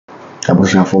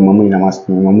Abushna for mamuni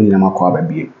na makwa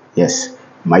baby. Yes,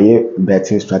 my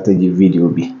betting strategy video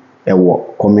be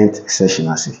comment section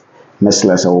ase.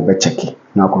 Merciless I will be checking.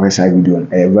 Now correct video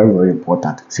very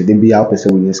important. So they be our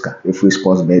person winska if we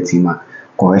sports bet team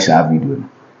correct video.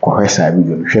 Correct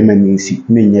video. Hwe mani nsi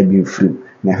menya bi free.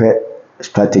 Na hwe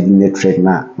strategy net trade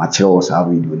na match us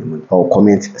video ni or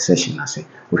comment section ase.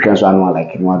 We can so anu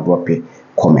like no drop a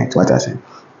comment what I say.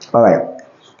 All right.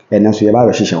 And then so you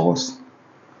ba shisha was.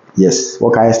 Yes,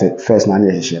 what I said first na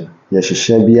na hihye. Ye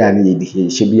hihye bia na yedi,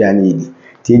 hihye bia na yedi.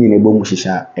 Tie nyina ebo mu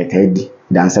hihye ekadi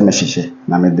dan se me hihye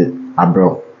na me de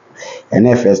abro. And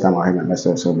then first time I have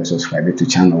myself so be subscribe to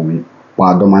channel we.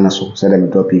 Wa do man so say dem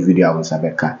drop a video I will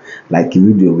sabeka. Like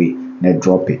video we na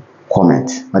drop a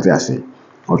comment. What I say?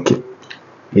 Okay.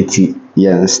 Eti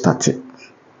yeah start it.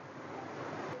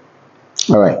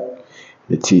 All right.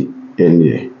 Eti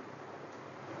any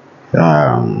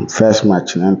first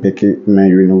match na pick Man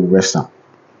U no West Ham.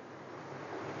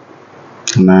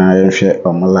 Na I share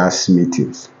on my last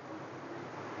meetings.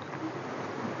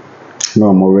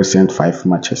 No more recent 5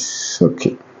 matches.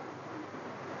 Okay.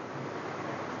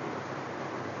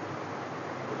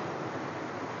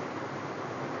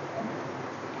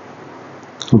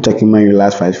 I'm taking my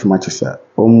last 5 matches.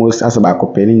 Almost as about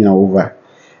comparing over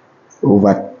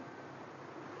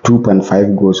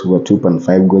 2.5 goals over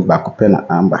 2.5 goals back up na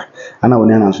amber. Ana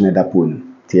woni na so na da pool.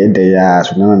 Tie dey ya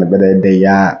so na better dey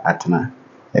ya atna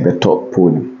e be top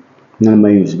pool. Na my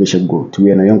use bishop goal to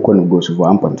we na yonko no goals over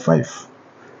 1.5.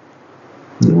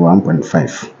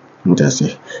 1.5. What I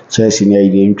say? Chelsea ni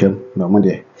idea ntwam na mo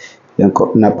de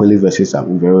yonko Napoli versus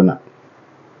Verona.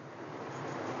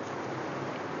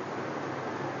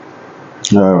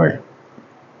 All right.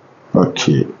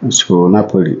 Okay. So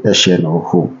Napoli no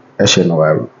home.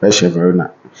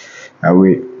 Verona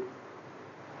away.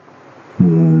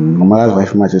 My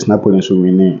last 5 matches Napoli so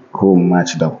winning home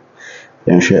match down.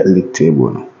 Then share league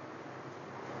table no.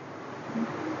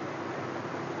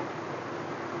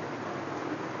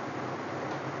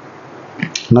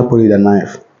 Napoli the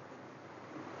 9th.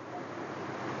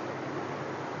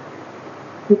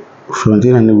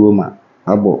 Fiorentina and Roma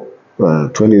about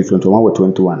 2021 with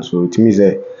 21. So it means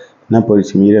that Napoli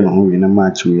team here no win a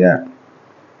match we are.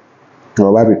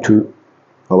 Oba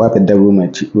the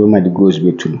Roma the goals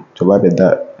between. So Oba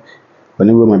that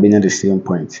when Roma be at the same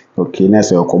point. Okay, now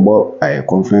say okobo a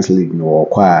conference league no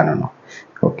kwa no.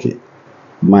 Okay.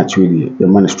 Match really the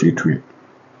Man Street win.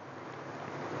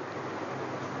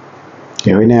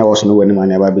 Yeah, when I was no when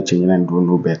man ever be changing and do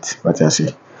no bet. What I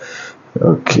say.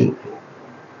 Okay.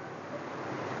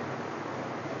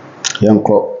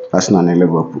 Yanko Arsenal and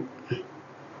Liverpool.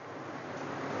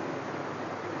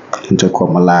 Into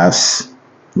come last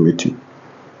meeting.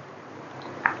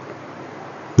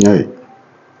 Yeah.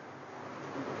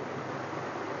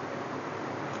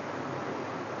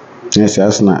 Yes,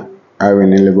 Arsenal I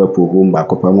win in Liverpool home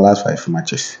back up last 5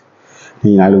 matches.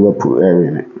 In Liverpool I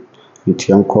win. It's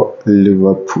Yanko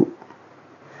Liverpool.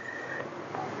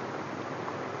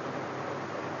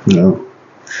 No.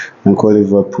 Yanko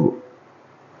Liverpool.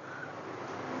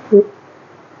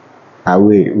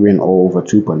 Away win over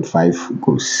 2.5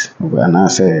 goals. And I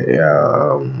say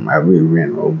away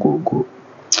win or go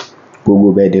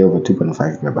by over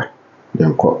 2.5 baba.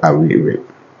 Then call away win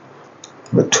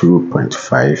over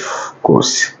 2.5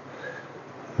 goals.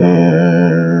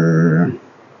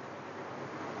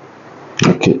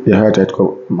 Okay, you heard that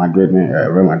Madrid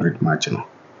Real Madrid match no.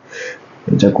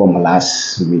 Just come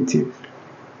last meeting.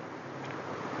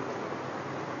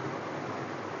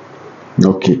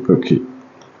 Okay. I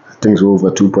think it's over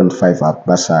 2.5 up.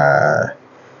 That's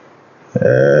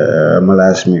my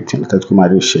last meeting. That's come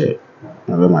Madrid share.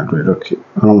 Real Madrid. Okay.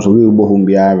 And so we will home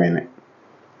be having.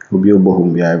 We'll be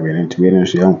home be having. To be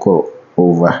honest, you call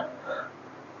over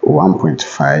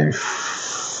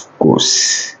 1.5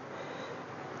 goals.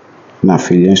 Na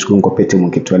feeling school compete mo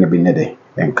keto na bi ne de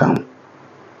enkan.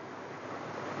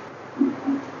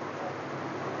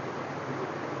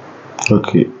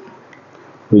 Okay.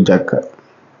 We jack.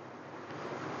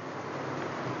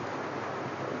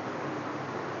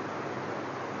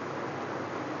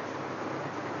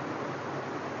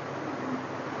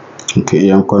 Okay,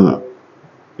 yankon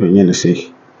you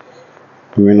say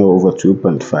we know over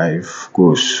 2.5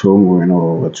 goals. Home we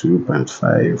know over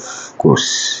 2.5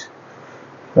 goals.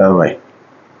 All right.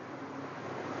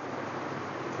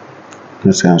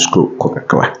 Let's go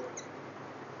Coca-Cola.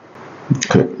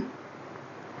 Okay.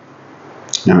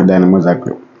 Now Dynamo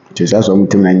Zagreb. Just as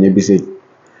something I never say.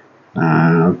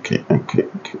 Okay.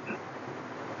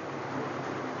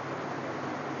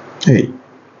 Hey.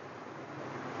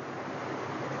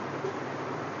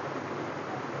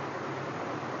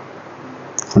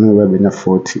 Only will be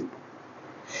 40.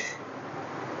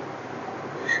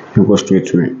 You go straight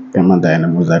to it. I'm a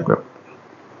dynamo Zagreb.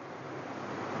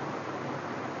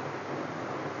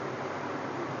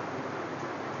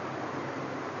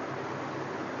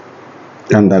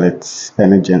 Anderlecht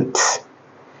Energent.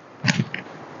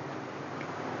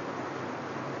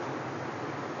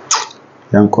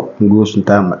 Yanko goes in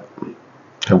time.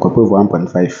 Yanko prove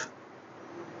 1.5.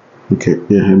 Okay,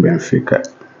 yeah, Benfica.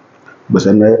 But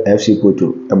I know FC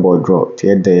Porto about draw.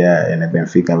 Tear there and a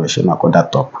Benfica version I got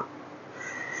that top.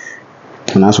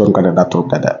 And that's one got that top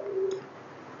that.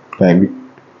 Baby.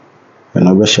 And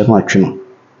I version what you know.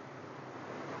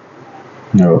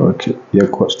 No, okay. You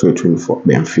got straight win for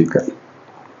Benfica.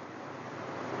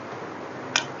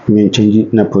 Me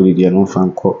change Napoli there no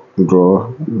fan call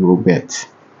draw no bet.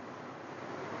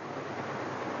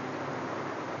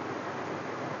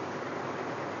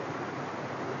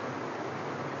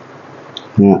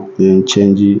 Yeah,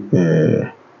 change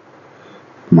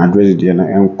Madrid there na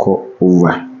enko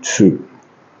over 2.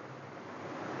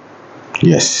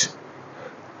 Yes.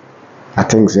 I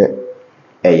think that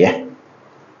yeah.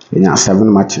 In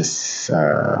 7 matches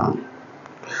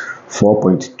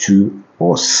 4.2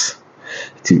 odds.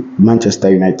 Manchester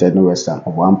United no West Ham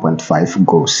of 1.5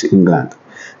 goals. England.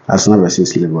 Arsenal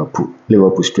versus Liverpool.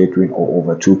 Liverpool straight win or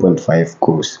over 2.5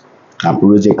 goals.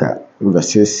 Rijeka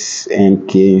versus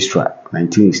NK Istra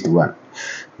 1961.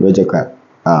 Rijeka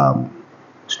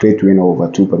straight win over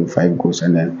 2.5 goals,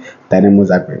 and then Dynamo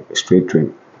Zagreb straight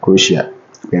win. Croatia,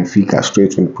 Benfica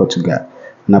straight win. Portugal,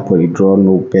 Napoli draw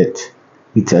no bet.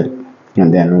 Italy,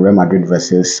 and then Real Madrid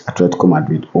versus Atletico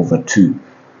Madrid over 2.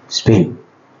 Spain.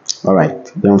 All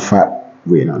right, don't far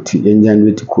wait until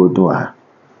January to code no.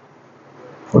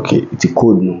 Okay, it's a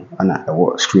code no, and I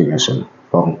will screen so.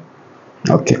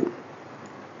 Okay.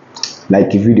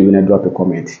 Like if video when I drop a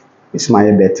comment, it's my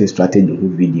betting strategy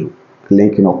video.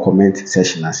 Link in our comment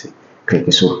section. I say,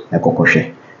 click so. Bye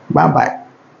bye.